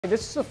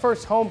This is the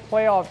first home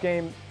playoff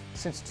game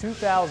since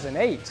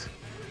 2008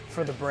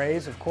 for the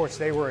Braves. Of course,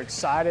 they were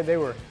excited. They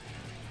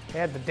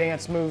had the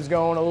dance moves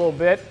going a little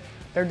bit.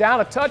 They're down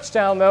a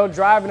touchdown, though,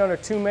 driving under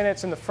 2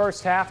 minutes in the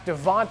first half.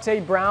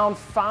 Devontae Brown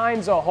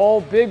finds a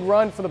hole. Big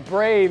run for the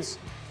Braves.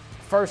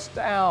 First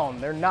down.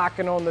 They're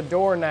knocking on the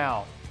door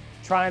now,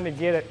 trying to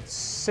get it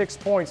 6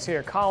 points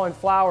here. Colin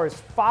Flowers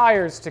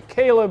fires to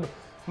Caleb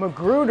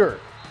Magruder.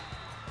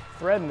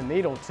 Threading the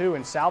needle, too,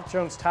 and South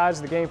Jones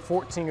ties the game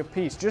 14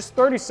 apiece. Just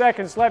 30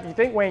 seconds left. You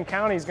think Wayne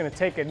County is going to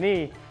take a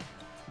knee?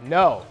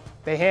 No.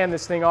 They hand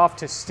this thing off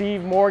to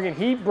Steve Morgan.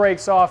 He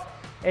breaks off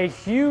a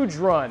huge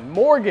run.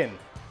 Morgan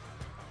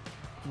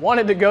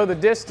wanted to go the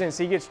distance.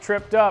 He gets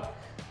tripped up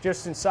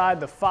just inside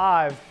the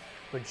 5,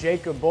 but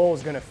Jacob Bull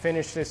is going to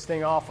finish this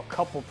thing off a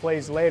couple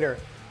plays later.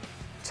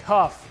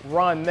 Tough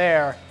run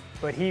there,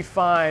 but he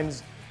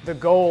finds the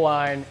goal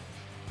line.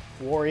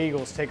 War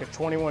Eagles take a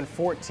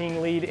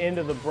 21-14 lead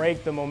into the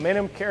break. The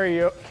momentum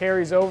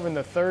carries over in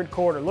the third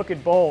quarter. Look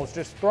at Bowles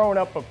just throwing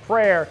up a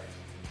prayer.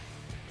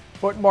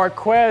 But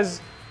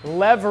Marquez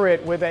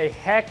Leverett with a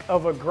heck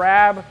of a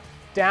grab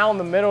down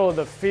the middle of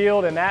the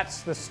field, and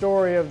that's the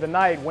story of the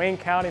night. Wayne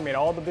County made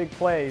all the big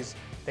plays.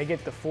 They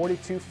get the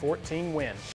 42-14 win.